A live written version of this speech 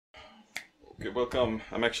Okay, welcome.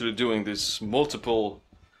 I'm actually doing this multiple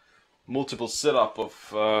setup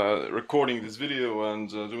of recording this video and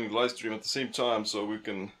doing the live stream at the same time, so we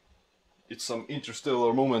can get some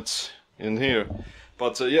interstellar moments in here.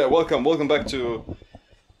 But yeah, welcome back to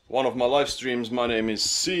one of my live streams. My name is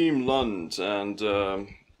Siim Lund, and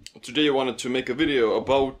today I wanted to make a video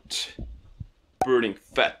about burning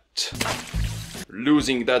fat.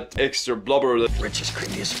 Losing that extra blubber, that richest,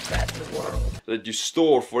 creamiest fat in the world, that you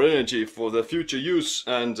store for energy for the future use.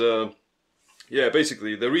 And yeah,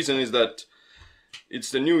 basically the reason is that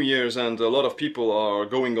it's the New Year's and a lot of people are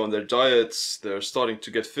going on their diets, they're starting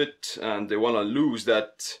to get fit, and they want to lose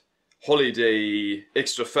that holiday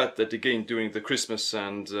extra fat that they gained during the Christmas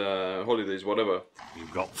and holidays, whatever.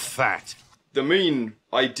 You've got fat. The main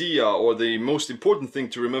idea, or the most important thing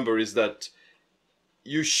to remember, is that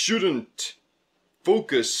you shouldn't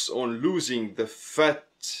focus on losing the fat.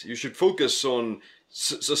 You should focus on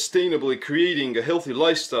sustainably creating a healthy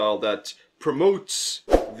lifestyle that promotes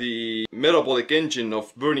the metabolic engine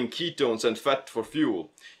of burning ketones and fat for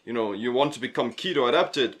fuel. You know, you want to become keto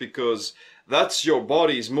adapted because that's your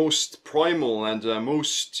body's most primal and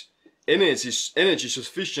most energy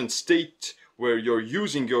sufficient state, where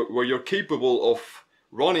you're capable of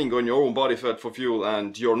running on your own body fat for fuel,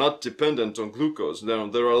 and you're not dependent on glucose. There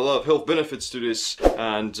are a lot of health benefits to this,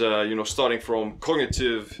 and you know, starting from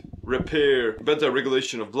cognitive repair, better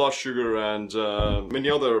regulation of blood sugar, and many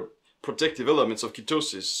other protective elements of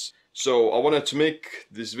ketosis. So I wanted to make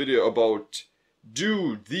this video about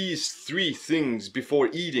do these 3 things before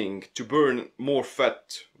eating to burn more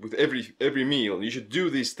fat with every meal. You should do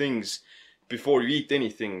these things before you eat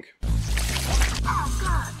anything.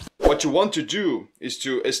 What you want to do is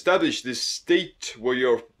to establish this state where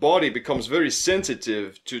your body becomes very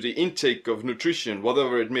sensitive to the intake of nutrition,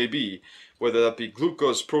 whatever it may be, whether that be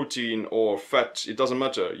glucose, protein, or fat, it doesn't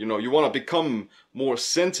matter. You know, you want to become more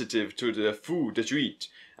sensitive to the food that you eat.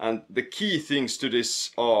 And the key things to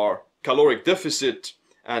this are caloric deficit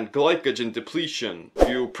and glycogen depletion.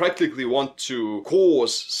 You practically want to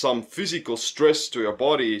cause some physical stress to your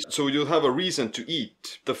body so you'll have a reason to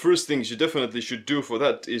eat. The first things you definitely should do for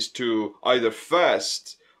that is to either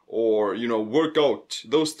fast or, you know, work out.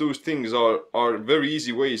 Those 2 things are very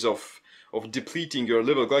easy ways of depleting your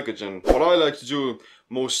liver glycogen. What I like to do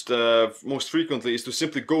most frequently is to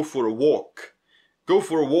simply go for a walk. Go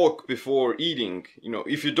for a walk before eating. You know,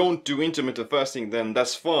 if you don't do intermittent fasting, then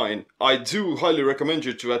that's fine. I do highly recommend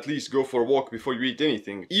you to at least go for a walk before you eat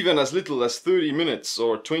anything. Even as little as 30 minutes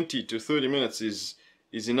or 20 to 30 minutes is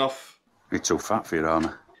enough. It's so fat for you,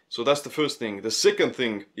 Anna. So that's the first thing. The second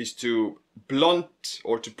thing is to blunt,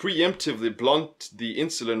 or to preemptively blunt, the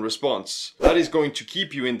insulin response. That is going to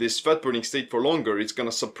keep you in this fat burning state for longer. It's going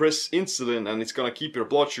to suppress insulin, and it's going to keep your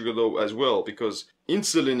blood sugar low as well, because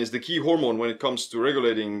insulin is the key hormone when it comes to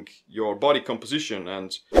regulating your body composition.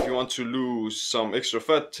 And if you want to lose some extra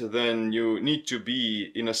fat, then you need to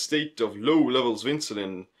be in a state of low levels of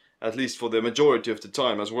insulin, at least for the majority of the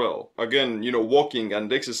time as well. Again, you know, walking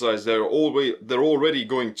and exercise, they're already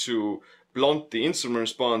going to blunt the insulin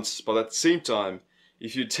response, but at the same time,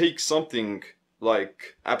 if you take something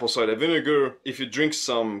like apple cider vinegar, if you drink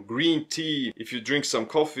some green tea, if you drink some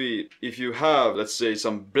coffee, if you have, let's say,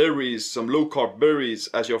 some berries, some low-carb berries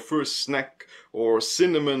as your first snack, or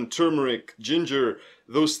cinnamon, turmeric, ginger,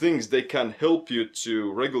 those things, they can help you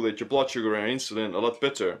to regulate your blood sugar and insulin a lot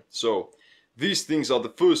better. So these things are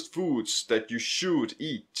the first foods that you should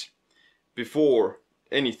eat before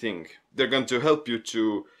anything. They're going to help you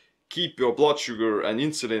to keep your blood sugar and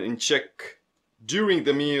insulin in check during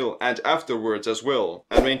the meal and afterwards as well.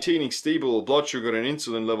 And maintaining stable blood sugar and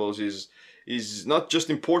insulin levels is not just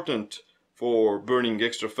important for burning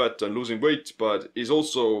extra fat and losing weight, but is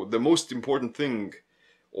also the most important thing,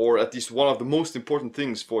 or at least one of the most important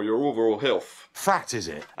things for your overall health. Fat, is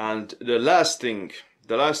it? And the last thing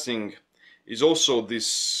is also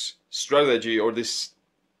this strategy, or this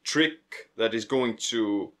trick, that is going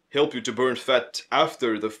to help you to burn fat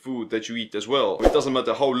after the food that you eat as well. It doesn't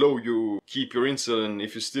matter how low you keep your insulin,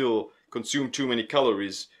 if you still consume too many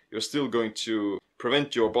calories, you're still going to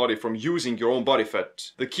prevent your body from using your own body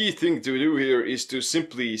fat. The key thing to do here is to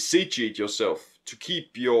simply satiate yourself, to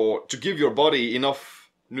give your body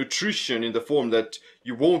enough nutrition in the form that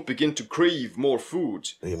you won't begin to crave more food.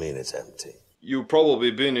 What do you mean it's empty? You've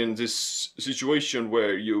probably been in this situation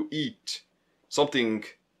where you eat something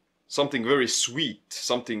very sweet,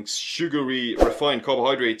 something sugary, refined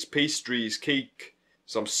carbohydrates, pastries, cake,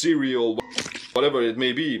 some cereal, whatever it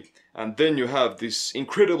may be, and then you have this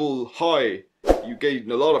incredible high. You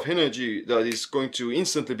gain a lot of energy that is going to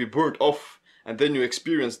instantly be burnt off, and then you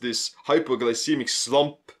experience this hypoglycemic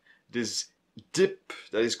slump, this dip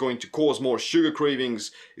that is going to cause more sugar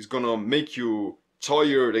cravings, is gonna make you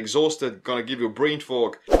tired, exhausted, gonna give you brain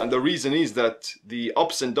fog. And the reason is that the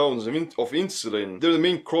ups and downs of insulin, they're the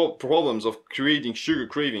main problems of creating sugar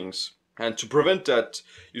cravings. And to prevent that,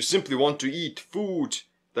 you simply want to eat food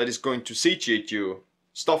that is going to satiate you.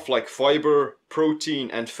 Stuff like fiber,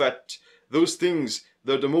 protein and fat. Those things,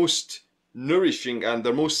 they're the most nourishing and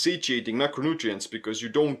the most satiating macronutrients, because you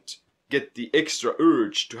don't get the extra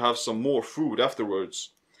urge to have some more food afterwards.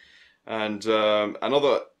 And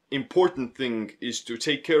another important thing is to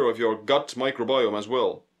take care of your gut microbiome as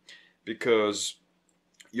well, because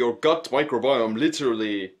your gut microbiome,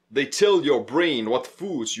 literally, they tell your brain what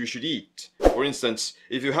foods you should eat. For instance,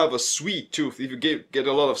 if you have a sweet tooth, if you get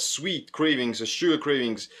a lot of sweet cravings or sugar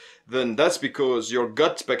cravings, then that's because your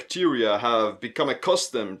gut bacteria have become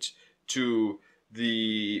accustomed to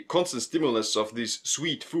the constant stimulus of these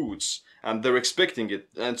sweet foods, and they're expecting it,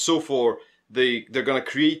 and so forth, they're gonna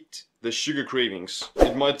create the sugar cravings.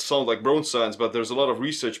 It might sound like brain science, but there's a lot of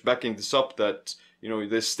research backing this up, that, you know,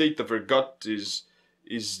 the state of your gut is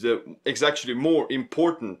actually more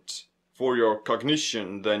important for your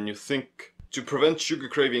cognition than you think. To prevent sugar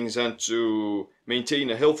cravings and to maintain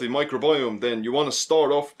a healthy microbiome, then you want to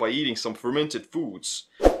start off by eating some fermented foods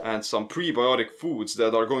and some prebiotic foods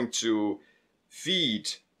that are going to feed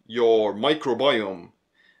your microbiome.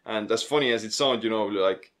 And as funny as it sounds, you know,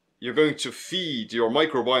 like, you're going to feed your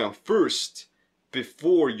microbiome first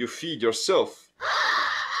before you feed yourself.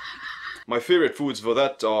 My favorite foods for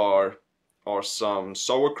that are some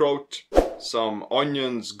sauerkraut, some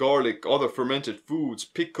onions, garlic, other fermented foods,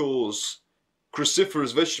 pickles,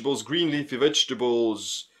 cruciferous vegetables, green leafy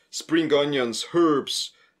vegetables, spring onions,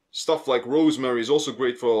 herbs. Stuff like rosemary is also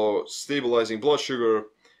great for stabilizing blood sugar,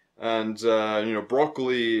 and you know,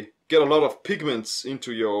 broccoli. Get a lot of pigments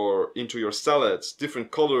into your salads, different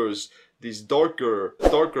colors. These darker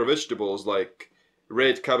vegetables like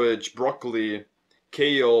red cabbage, broccoli,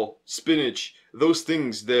 kale, spinach. Those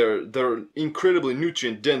things, they're incredibly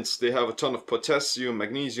nutrient dense. They have a ton of potassium,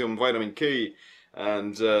 magnesium, vitamin K,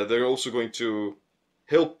 and they're also going to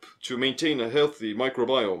help to maintain a healthy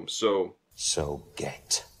microbiome. So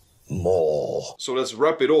get more. So let's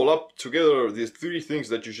wrap it all up together, these 3 things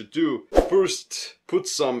that you should do. First, put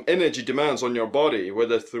some energy demands on your body,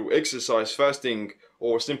 whether through exercise, fasting,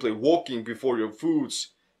 or simply walking before your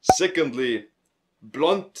foods. Secondly,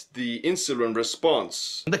 blunt the insulin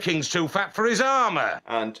response. The king's too fat for his armor.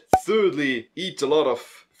 And thirdly, eat a lot of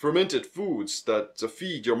fermented foods that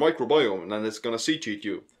feed your microbiome, and it's gonna satiate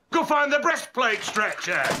you. Go find the breastplate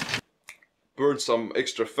stretcher. Burn some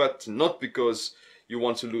extra fat, not because you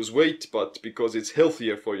want to lose weight, but because it's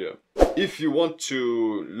healthier for you. If you want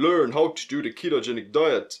to learn how to do the ketogenic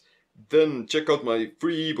diet, then check out my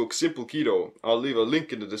free ebook Simple Keto. I'll leave a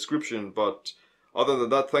link in the description, but other than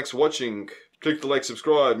that, thanks for watching. Click the like,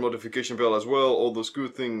 subscribe, notification bell as well, all those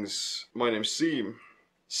good things. My name's Seam.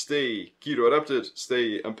 Stay keto adapted,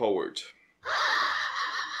 stay empowered.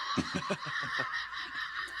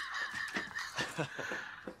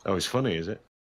 Oh, it's funny, is it?